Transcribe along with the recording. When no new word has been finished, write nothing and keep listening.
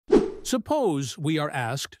Suppose we are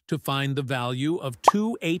asked to find the value of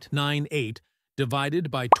 2898 divided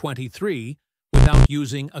by 23 without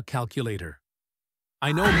using a calculator.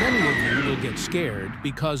 I know many of you will get scared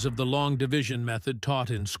because of the long division method taught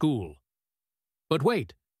in school. But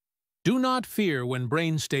wait, do not fear when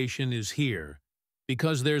BrainStation is here,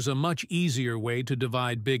 because there's a much easier way to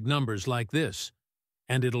divide big numbers like this,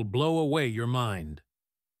 and it'll blow away your mind.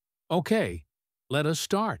 Okay, let us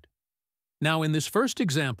start. Now in this first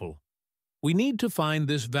example, we need to find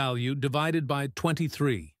this value divided by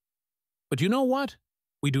 23. But you know what?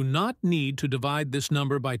 We do not need to divide this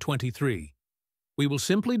number by 23. We will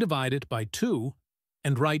simply divide it by 2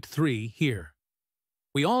 and write 3 here.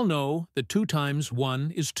 We all know that 2 times 1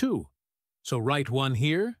 is 2, so write 1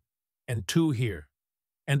 here and 2 here,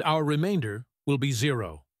 and our remainder will be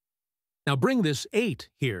 0. Now bring this 8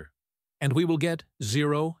 here, and we will get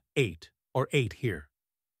 0, 8, or 8 here.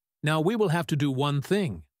 Now we will have to do one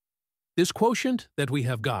thing. This quotient that we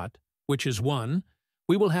have got, which is 1,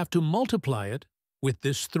 we will have to multiply it with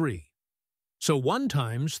this 3. So 1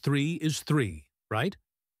 times 3 is 3, right?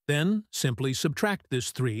 Then simply subtract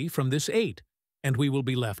this 3 from this 8, and we will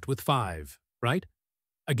be left with 5, right?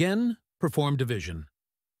 Again, perform division.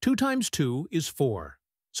 2 times 2 is 4,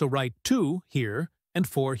 so write 2 here and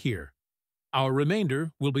 4 here. Our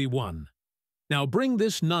remainder will be 1. Now bring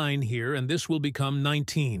this 9 here, and this will become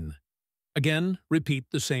 19. Again, repeat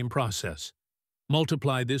the same process.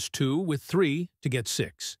 Multiply this 2 with 3 to get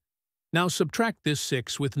 6. Now subtract this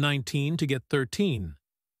 6 with 19 to get 13.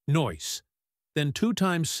 Nice. Then 2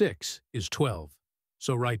 times 6 is 12.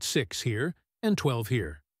 So write 6 here and 12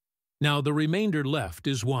 here. Now the remainder left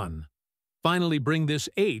is 1. Finally bring this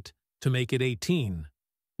 8 to make it 18.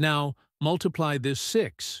 Now multiply this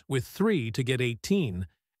 6 with 3 to get 18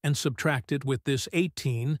 and subtract it with this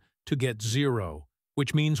 18 to get 0,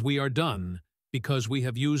 which means we are done because we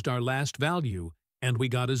have used our last value and we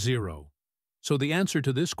got a 0. So the answer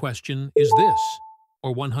to this question is this,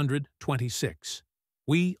 or 126.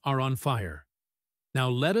 We are on fire. Now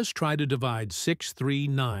let us try to divide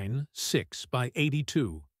 6396 by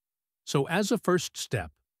 82. So as a first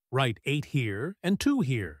step, write 8 here and 2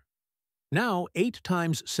 here. Now 8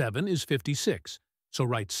 times 7 is 56, so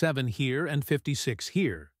write 7 here and 56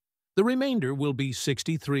 here. The remainder will be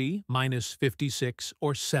 63 minus 56,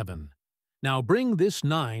 or 7. Now bring this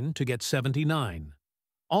 9 to get 79.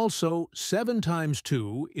 Also, 7 times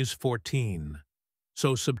 2 is 14.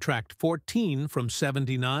 So subtract 14 from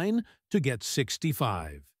 79 to get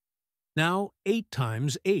 65. Now 8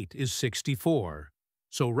 times 8 is 64.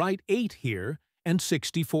 So write 8 here and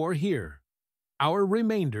 64 here. Our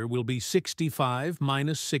remainder will be 65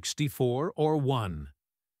 minus 64, or 1.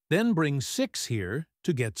 Then bring 6 here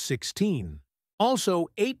to get 16. Also,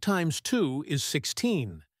 8 times 2 is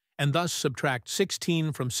 16, and thus subtract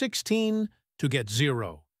 16 from 16 to get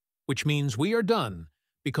 0, which means we are done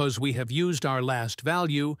because we have used our last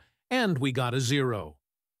value and we got a 0.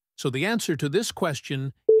 So the answer to this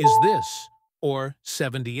question is this, or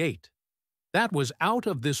 78. That was out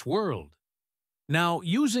of this world. Now,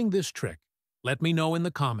 using this trick, let me know in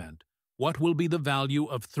the comment what will be the value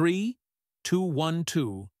of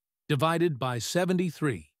 3212 divided by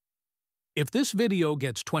 73. If this video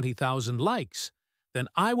gets 20,000 likes, then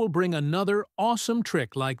I will bring another awesome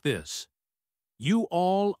trick like this. You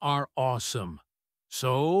all are awesome.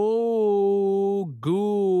 So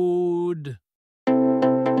good.